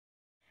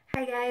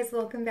Hi guys,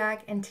 welcome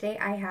back, and today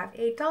I have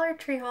a Dollar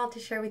Tree haul to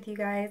share with you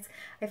guys.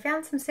 I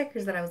found some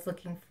stickers that I was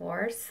looking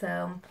for,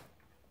 so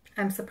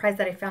I'm surprised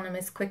that I found them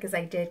as quick as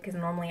I did because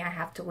normally I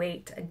have to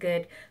wait a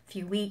good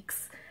few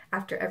weeks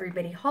after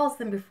everybody hauls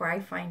them before I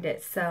find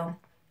it. So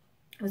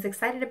I was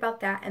excited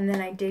about that, and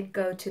then I did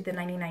go to the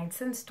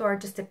 99-cent store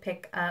just to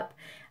pick up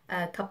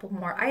a couple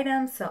more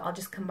items, so I'll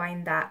just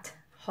combine that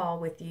haul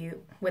with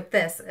you with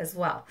this as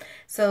well.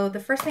 So the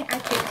first thing I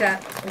picked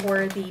up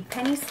were the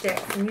penny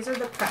sticks, and these are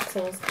the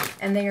pretzels,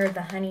 and they are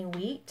the honey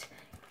wheat,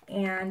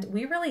 and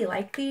we really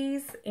like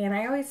these, and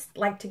I always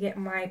like to get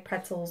my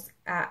pretzels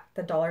at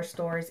the dollar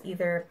stores,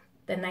 either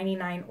the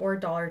 99 or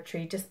Dollar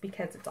Tree, just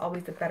because it's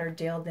always a better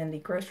deal than the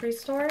grocery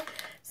store.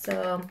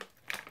 So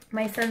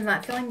my son's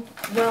not feeling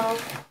well.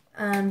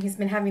 He's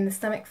been having the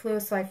stomach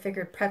flu, so I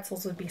figured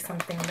pretzels would be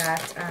something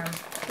that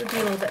would be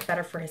a little bit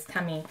better for his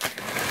tummy.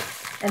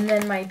 And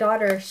then my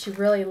daughter, she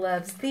really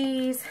loves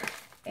these,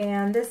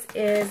 and this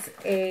is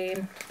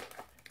a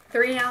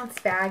 3-ounce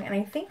bag, and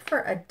I think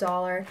for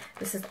 $1,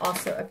 this is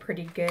also a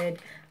pretty good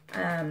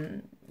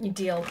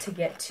deal to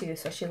get too.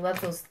 So she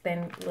loves those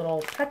thin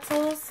little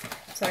pretzels,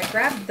 so I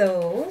grabbed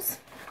those.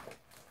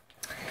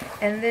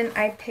 And then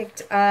I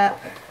picked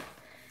up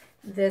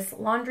this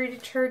laundry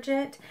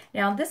detergent.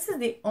 Now this is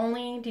the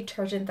only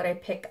detergent that I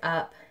pick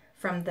up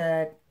from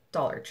the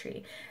Dollar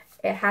Tree.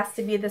 It has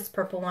to be this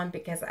purple one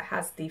because it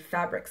has the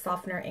fabric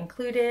softener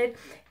included.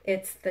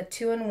 It's the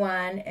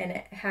 2-in-1, and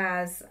it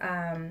has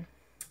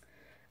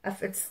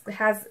it's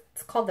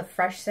called the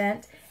Fresh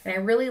Scent, and I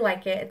really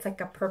like it. It's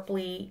like a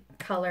purpley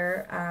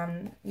color,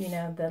 you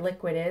know, the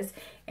liquid is,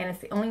 and it's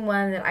the only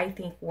one that I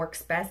think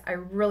works best. I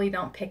really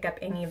don't pick up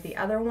any of the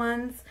other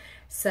ones,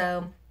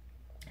 so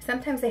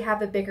sometimes they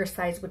have a bigger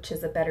size, which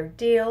is a better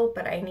deal,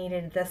 but I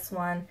needed this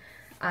one.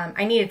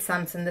 I needed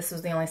some, and this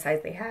was the only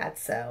size they had,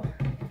 so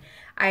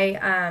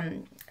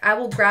I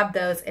will grab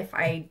those if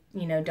I,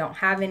 you know, don't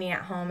have any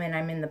at home and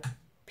I'm in the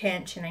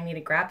pinch and I need to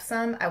grab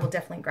some. I will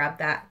definitely grab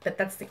that, but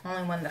that's the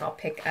only one that I'll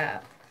pick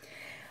up.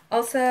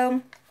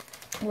 Also,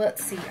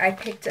 let's see, I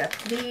picked up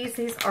these.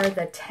 These are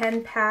the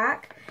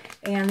 10-pack,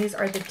 and these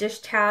are the dish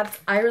tabs.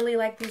 I really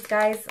like these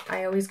guys.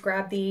 I always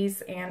grab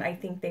these, and I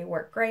think they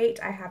work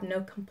great. I have no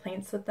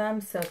complaints with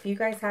them, so if you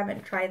guys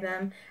haven't tried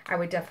them, I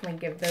would definitely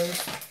give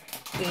those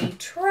a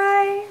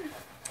try.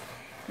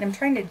 And I'm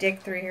trying to dig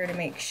through here to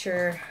make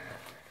sure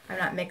I'm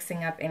not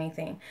mixing up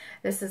anything.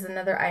 This is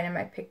another item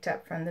I picked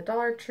up from the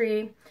Dollar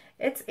Tree.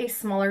 It's a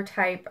smaller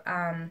type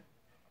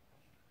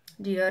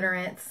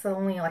deodorant. It's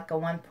only like a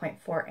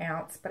 1.4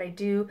 ounce, but I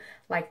do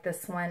like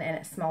this one, and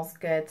it smells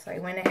good, so I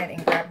went ahead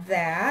and grabbed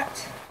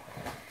that.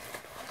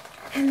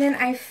 And then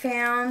I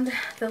found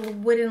the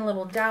wooden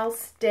little dowel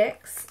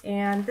sticks,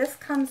 and this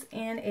comes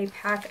in a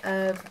pack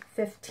of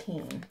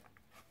 15.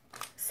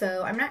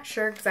 So I'm not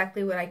sure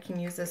exactly what I can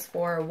use this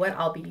for, or what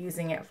I'll be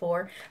using it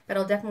for, but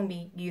I'll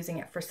definitely be using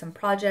it for some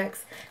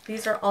projects.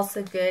 These are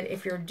also good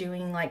if you're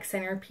doing like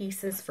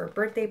centerpieces for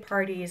birthday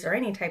parties or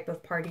any type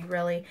of party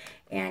really,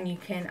 and you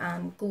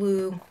can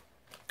glue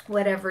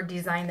whatever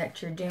design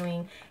that you're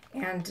doing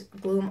and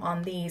glue them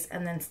on these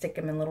and then stick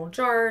them in little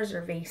jars or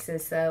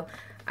vases. So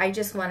I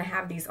just want to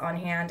have these on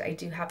hand. I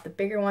do have the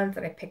bigger ones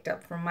that I picked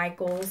up from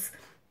Michael's.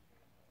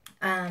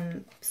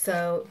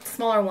 So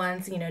smaller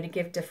ones, you know, to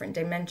give different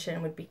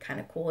dimension would be kind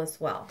of cool as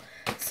well.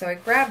 So I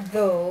grabbed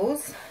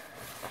those.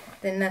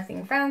 Then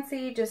nothing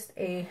fancy, just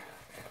a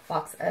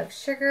box of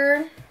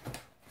sugar.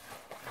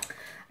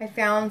 I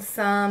found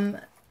some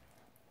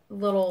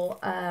little,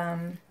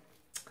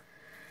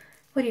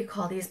 what do you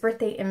call these?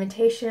 Birthday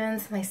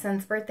invitations. My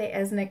son's birthday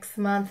is next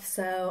month,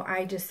 so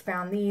I just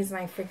found these, and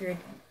I figured,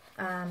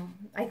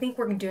 I think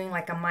we're doing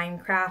like a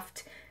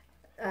Minecraft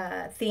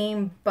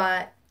theme,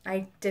 but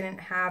I didn't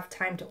have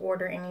time to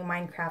order any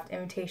Minecraft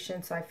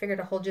invitations, so I figured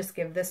he'll just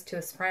give this to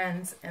his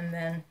friends, and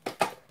then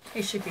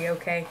it should be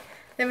okay.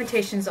 The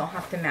invitations don't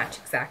have to match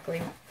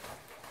exactly.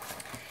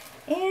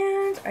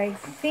 And I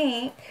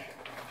think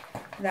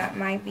that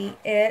might be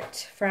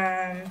it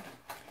from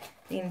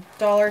the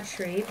Dollar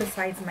Tree,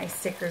 besides my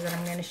stickers that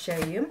I'm going to show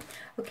you.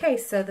 Okay,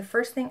 so the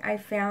first thing I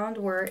found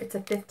it's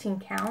a 15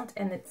 count,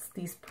 and it's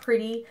these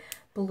pretty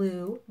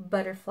blue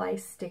butterfly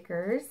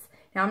stickers.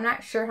 Now, I'm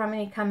not sure how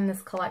many come in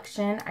this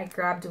collection. I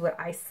grabbed what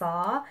I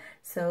saw.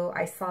 So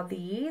I saw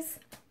these.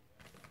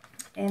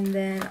 And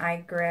then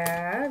I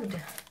grabbed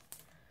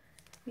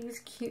these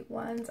cute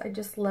ones. I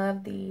just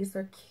love these.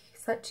 They're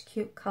such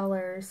cute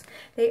colors.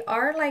 They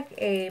are like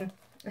a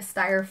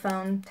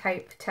styrofoam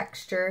type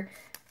texture,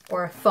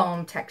 or a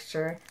foam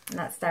texture.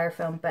 Not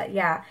styrofoam, but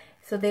yeah.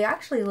 So they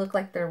actually look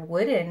like they're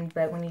wooden,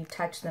 but when you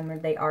touch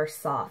them, they are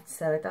soft.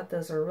 So I thought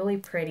those were really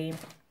pretty.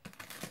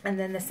 And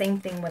then the same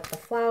thing with the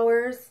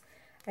flowers.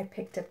 I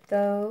picked up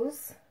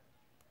those,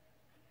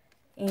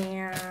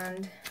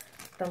 and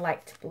the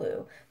light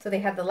blue. So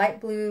they have the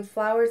light blue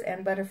flowers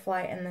and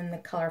butterfly, and then the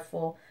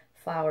colorful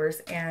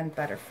flowers and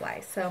butterfly.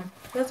 So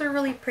those are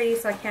really pretty,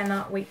 so I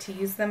cannot wait to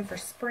use them for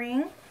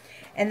spring.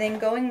 And then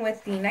going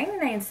with the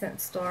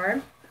 99-cent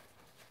store,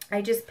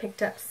 I just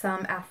picked up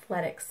some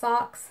athletic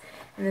socks,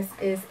 and this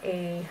is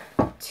a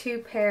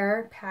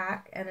 2-pair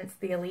pack, and it's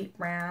the Elite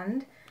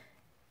brand.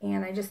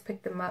 And I just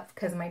picked them up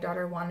because my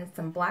daughter wanted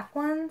some black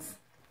ones.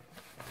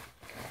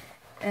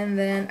 And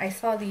then I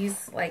saw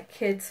these like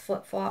kids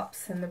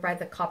flip-flops, and they're by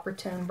the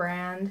Coppertone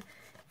brand,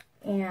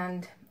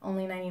 and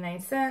only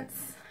 99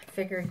 cents. I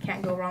figured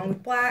can't go wrong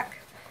with black.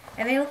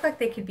 And they look like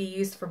they could be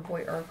used for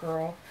boy or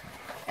girl.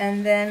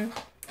 And then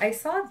I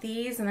saw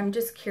these, and I'm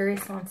just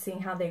curious on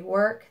seeing how they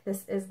work.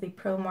 This is the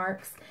Pro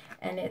Marks,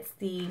 and it's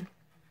the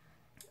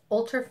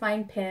ultra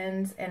fine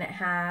pins, and it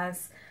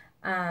has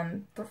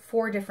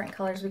 4 different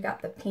colors. We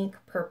got the pink,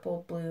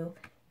 purple, blue,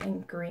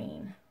 and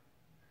green.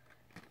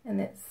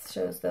 And it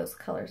shows those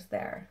colors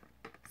there.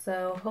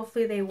 So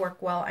hopefully they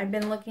work well. I've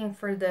been looking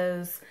for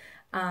those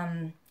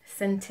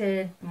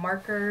scented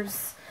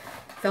markers,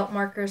 felt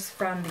markers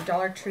from the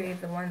Dollar Tree,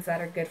 the ones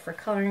that are good for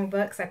coloring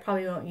books. I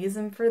probably won't use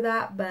them for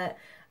that, but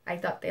I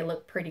thought they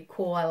looked pretty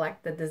cool. I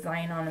like the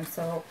design on them,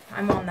 so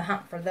I'm on the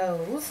hunt for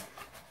those.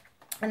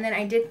 And then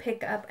I did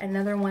pick up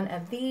another one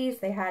of these.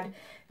 They had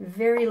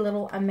very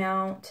little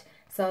amount,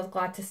 so I was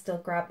glad to still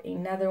grab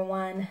another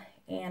one.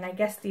 And I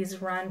guess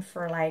these run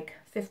for like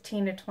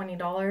 $15 to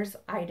 $20.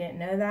 I didn't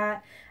know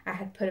that. I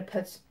had put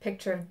a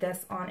picture of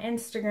this on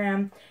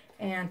Instagram,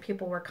 and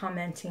people were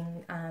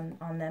commenting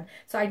on them.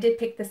 So I did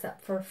pick this up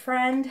for a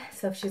friend.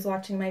 So if she's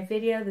watching my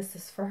video, this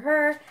is for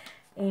her.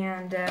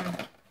 And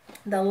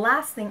the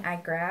last thing I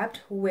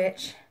grabbed,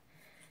 which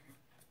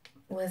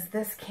was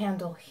this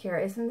candle here.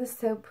 Isn't this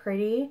so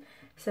pretty?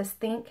 It says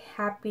think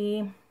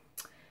happy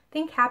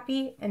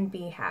and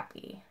be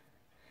happy.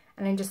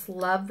 And I just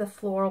love the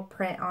floral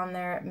print on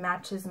there. It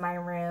matches my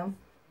room.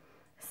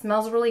 It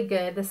smells really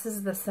good. This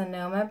is the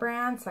Sonoma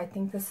brand, so I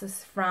think this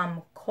is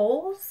from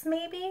Kohl's,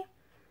 maybe,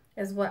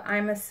 is what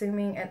I'm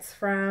assuming it's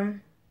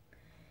from.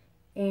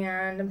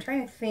 And I'm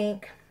trying to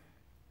think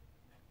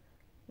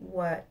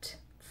what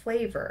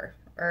flavor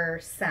or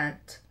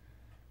scent,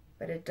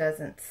 but it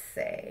doesn't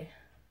say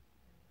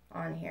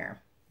on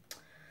here.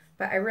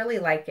 But I really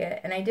like it,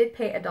 and I did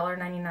pay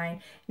 $1.99,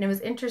 and it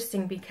was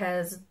interesting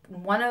because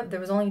there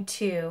was only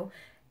 2,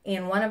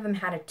 and one of them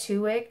had a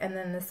 2-wick, and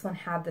then this one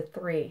had the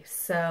 3.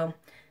 So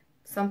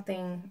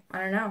something, I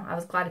don't know, I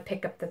was glad to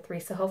pick up the 3,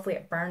 so hopefully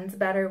it burns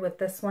better with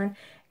this one.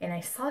 And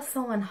I saw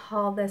someone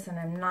haul this, and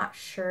I'm not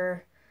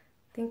sure,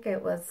 I think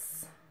it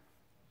was,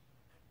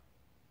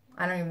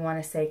 I don't even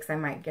want to say because I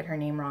might get her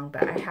name wrong,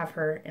 but I have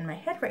her in my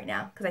head right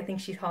now because I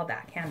think she hauled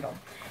that candle.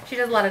 She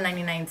does a lot of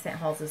 99-cent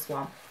hauls as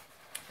well.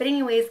 But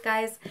anyways,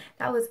 guys,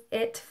 that was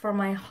it for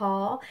my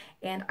haul,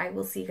 and I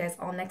will see you guys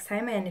all next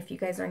time. And if you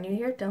guys are new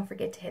here, don't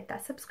forget to hit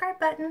that subscribe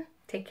button.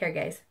 Take care,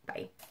 guys.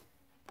 Bye.